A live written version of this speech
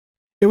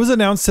It was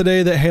announced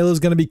today that Halo is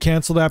going to be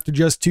canceled after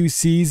just 2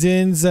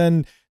 seasons,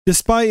 and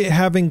despite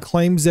having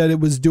claims that it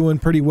was doing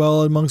pretty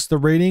well amongst the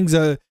ratings,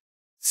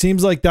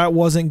 seems like that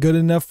wasn't good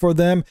enough for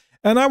them.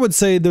 And I would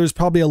say there's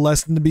probably a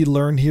lesson to be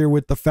learned here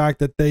with the fact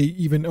that they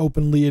even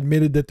openly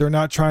admitted that they're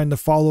not trying to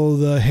follow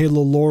the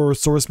Halo lore or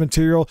source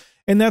material.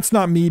 And that's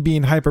not me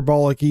being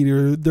hyperbolic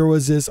either. There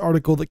was this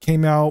article that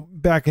came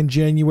out back in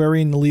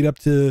January in the lead up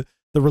to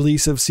the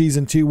release of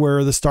season 2,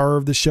 where the star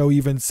of the show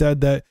even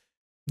said that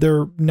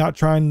they're not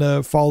trying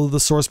to follow the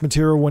source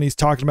material when he's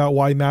talking about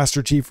why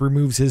Master Chief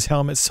removes his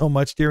helmet so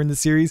much during the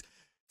series.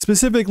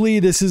 Specifically,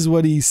 this is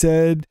what he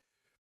said.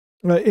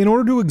 In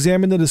order to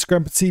examine the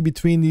discrepancy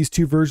between these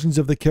two versions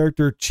of the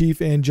character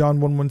Chief and John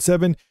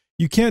 117,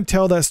 you can't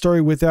tell that story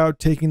without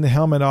taking the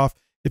helmet off.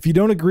 If you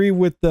don't agree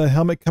with the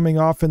helmet coming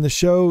off in the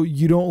show,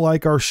 you don't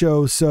like our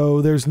show,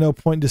 so there's no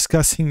point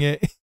discussing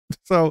it.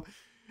 So,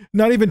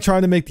 not even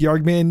trying to make the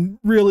argument. And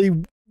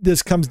really,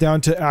 this comes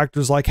down to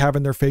actors like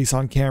having their face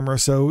on camera.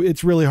 So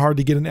it's really hard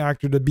to get an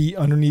actor to be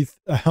underneath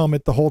a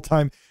helmet the whole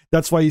time.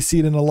 That's why you see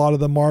it in a lot of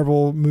the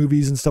Marvel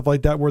movies and stuff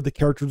like that, where the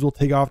characters will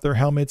take off their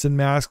helmets and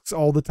masks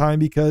all the time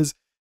because,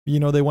 you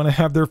know, they want to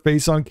have their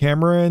face on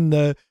camera, and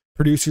the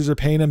producers are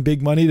paying them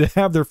big money to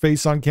have their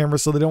face on camera,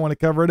 so they don't want to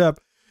cover it up.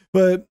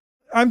 But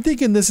I'm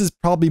thinking this is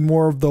probably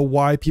more of the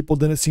why people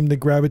didn't seem to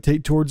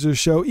gravitate towards their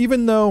show,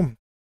 even though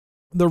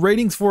the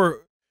ratings for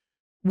it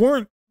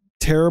weren't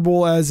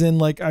terrible, as in,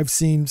 like, I've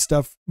seen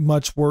stuff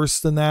much worse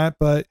than that,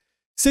 but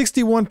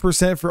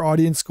 61% for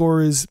audience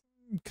score is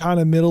kind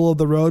of middle of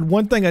the road.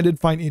 One thing I did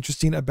find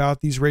interesting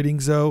about these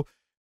ratings, though,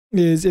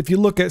 is if you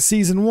look at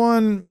season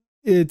 1,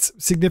 it's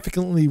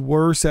significantly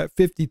worse at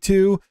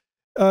 52,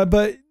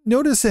 but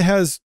notice it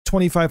has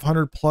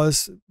 2,500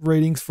 plus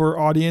ratings for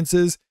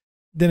audiences.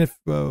 Then if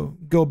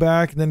go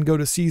back and then go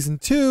to season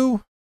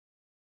 2,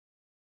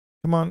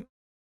 come on,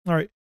 all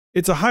right,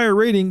 it's a higher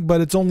rating,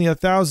 but it's only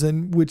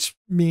 1,000, which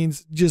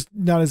means just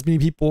not as many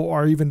people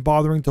are even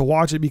bothering to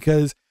watch it,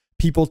 because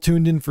people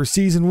tuned in for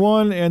season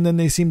 1 and then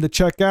they seem to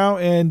check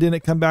out and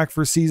didn't come back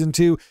for season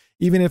 2.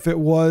 Even if it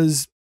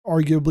was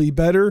arguably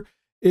better,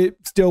 it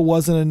still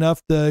wasn't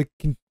enough to,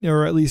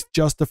 or at least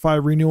justify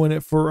renewing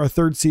it for a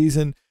third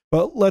season.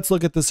 But let's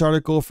look at this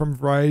article from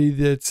Variety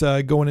that's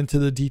going into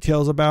the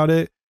details about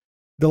it.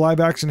 The live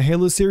action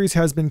Halo series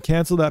has been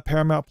canceled at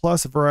Paramount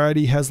Plus.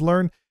 Variety has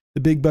learned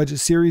the big budget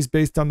series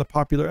based on the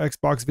popular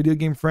Xbox video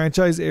game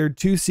franchise aired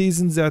 2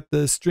 seasons at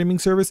the streaming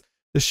service.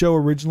 The show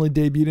originally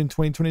debuted in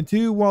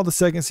 2022, while the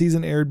second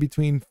season aired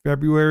between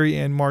February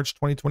and March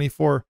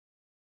 2024.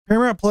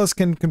 Paramount Plus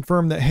can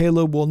confirm that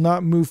Halo will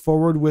not move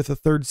forward with a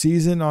third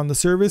season on the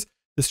service.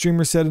 The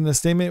streamer said in a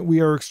statement, "We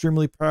are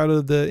extremely proud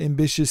of the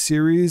ambitious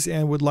series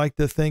and would like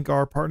to thank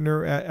our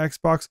partner at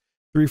Xbox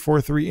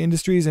 343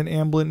 Industries and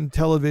Amblin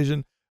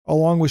Television,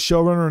 along with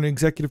showrunner and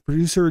executive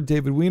producer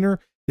David Weiner,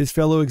 his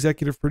fellow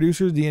executive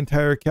producers, the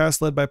entire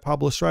cast led by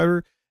Pablo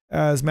Schreiber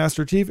as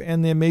Master Chief,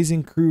 and the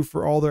amazing crew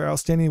for all their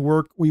outstanding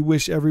work. We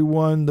wish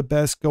everyone the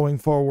best going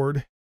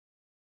forward."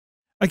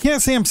 I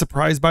can't say I'm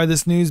surprised by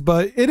this news,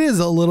 but it is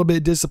a little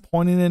bit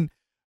disappointing. And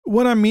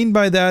what I mean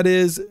by that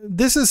is,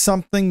 this is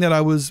something that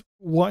I was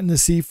wanting to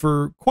see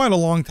for quite a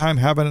long time,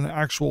 having an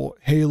actual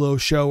Halo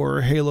show or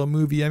a Halo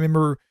movie. I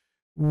remember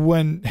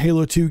when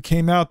Halo 2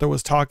 came out, there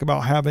was talk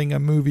about having a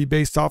movie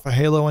based off of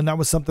Halo, and that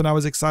was something I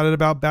was excited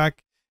about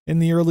back in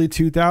the early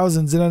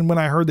 2000s. And then when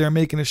I heard they were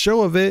making a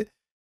show of it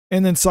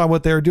and then saw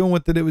what they were doing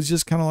with it, it was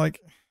just kind of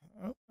like,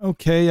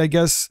 okay, I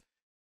guess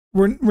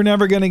we're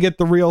never going to get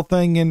the real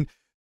thing. And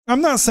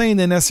I'm not saying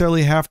they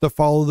necessarily have to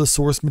follow the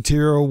source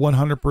material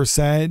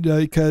 100%,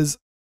 because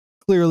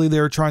clearly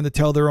they're trying to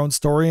tell their own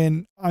story,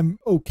 and I'm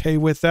okay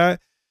with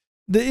that.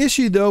 The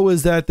issue, though,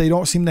 is that they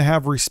don't seem to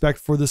have respect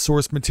for the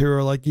source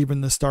material. Like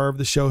even the star of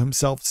the show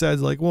himself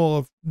says, like, well,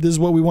 if this is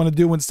what we want to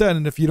do instead,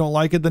 and if you don't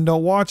like it, then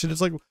don't watch it.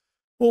 It's like,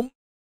 well,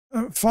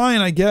 fine,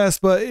 I guess,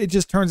 but it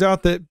just turns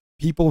out that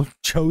people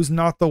chose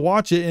not to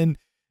watch it, and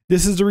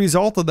this is the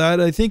result of that.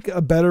 I think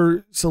a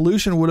better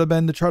solution would have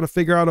been to try to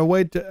figure out a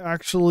way to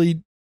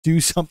actually do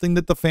something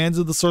that the fans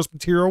of the source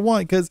material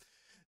want, because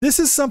this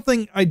is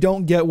something I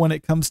don't get when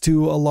it comes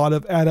to a lot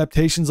of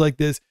adaptations like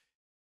this.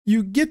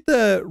 You get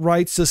the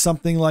rights to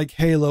something like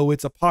Halo.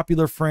 It's a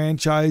popular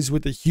franchise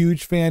with a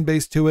huge fan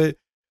base to it.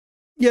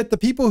 Yet the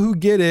people who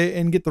get it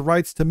and get the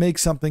rights to make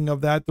something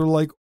of that, they're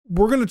like,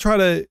 we're going to try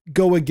to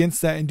go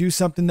against that and do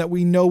something that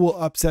we know will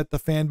upset the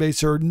fan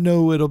base, or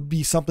know it'll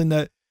be something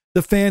that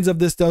the fans of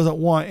this doesn't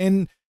want.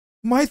 And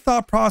my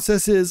thought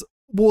process is,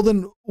 well,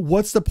 then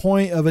what's the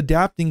point of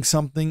adapting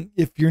something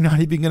if you're not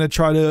even going to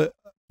try to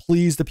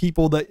please the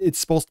people that it's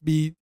supposed to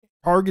be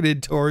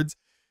targeted towards?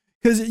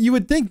 Because you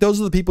would think those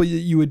are the people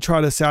you would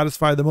try to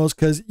satisfy the most,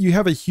 because you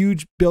have a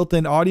huge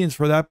built-in audience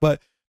for that.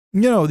 But,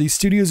 you know, these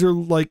studios are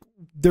like,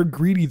 they're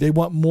greedy. They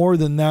want more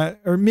than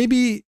that. Or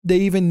maybe they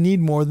even need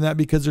more than that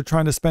because they're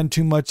trying to spend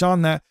too much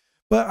on that.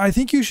 But I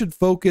think you should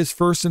focus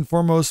first and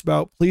foremost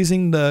about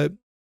pleasing the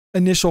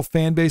initial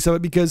fan base of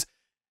it, because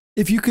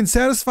if you can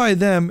satisfy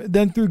them,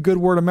 then through good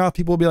word of mouth,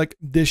 people will be like,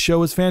 this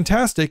show is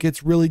fantastic.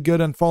 It's really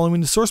good on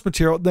following the source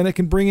material. Then it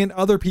can bring in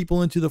other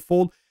people into the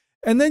fold.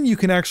 And then you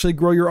can actually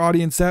grow your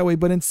audience that way.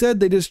 But instead,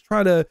 they just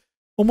try to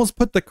almost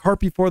put the cart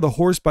before the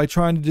horse by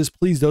trying to just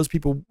please those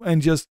people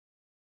and just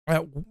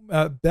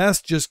at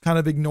best, just kind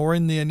of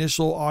ignoring the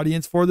initial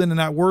audience for them. And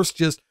at worst,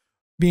 just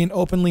being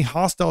openly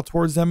hostile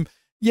towards them.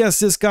 Yes,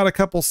 this got a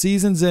couple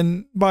seasons.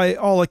 And by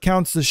all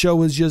accounts, the show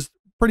was just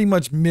pretty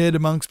much mid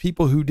amongst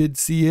people who did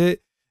see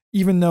it.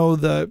 Even though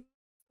the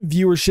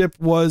viewership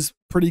was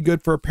pretty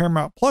good for a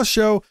Paramount Plus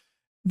show,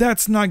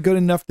 that's not good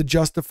enough to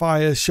justify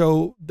a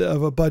show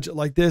of a budget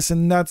like this.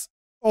 And that's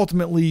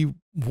ultimately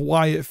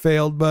why it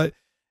failed. But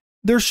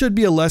there should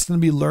be a lesson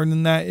to be learned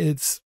in that.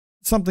 It's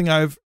something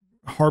I've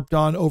harped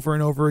on over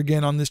and over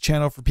again on this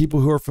channel for people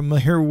who are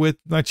familiar with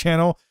my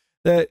channel,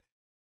 that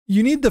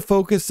you need to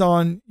focus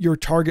on your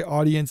target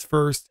audience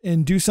first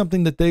and do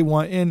something that they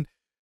want. And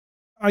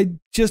I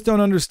just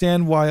don't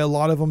understand why a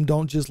lot of them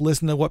don't just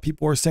listen to what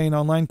people are saying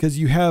online, because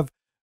you have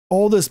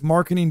all this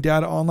marketing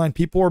data online.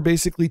 People are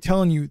basically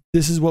telling you,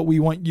 this is what we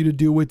want you to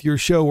do with your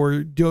show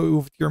or do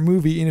with your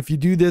movie. And if you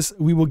do this,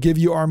 we will give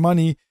you our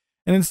money.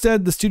 And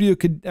instead, the studio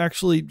could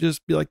actually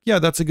just be like, yeah,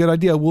 that's a good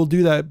idea. We'll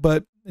do that.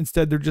 But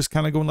instead, they're just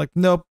kind of going like,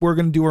 nope, we're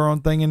going to do our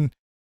own thing. And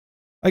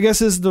I guess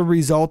as the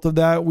result of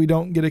that, we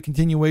don't get a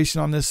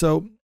continuation on this.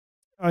 So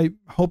I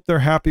hope they're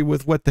happy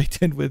with what they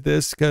did with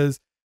this,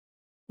 because,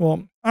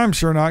 well, I'm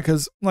sure not,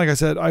 because like I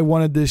said, I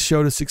wanted this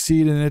show to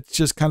succeed, and it's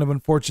just kind of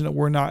unfortunate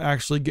we're not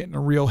actually getting a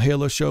real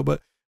Halo show.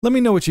 But let me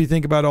know what you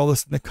think about all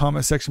this in the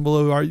comment section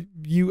below. Are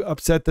you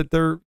upset that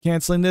they're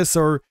canceling this,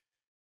 or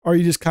are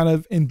you just kind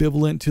of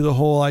ambivalent to the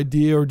whole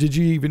idea, or did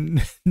you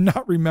even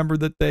not remember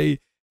that they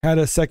had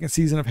a second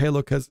season of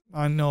Halo? Because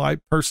I know I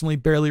personally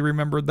barely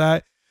remembered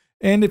that.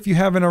 And if you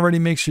haven't already,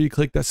 make sure you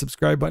click that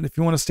subscribe button if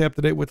you want to stay up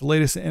to date with the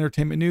latest in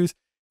entertainment news.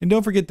 And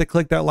don't forget to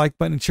click that like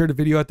button and share the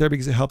video out there,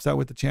 because it helps out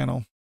with the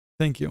channel.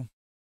 Thank you.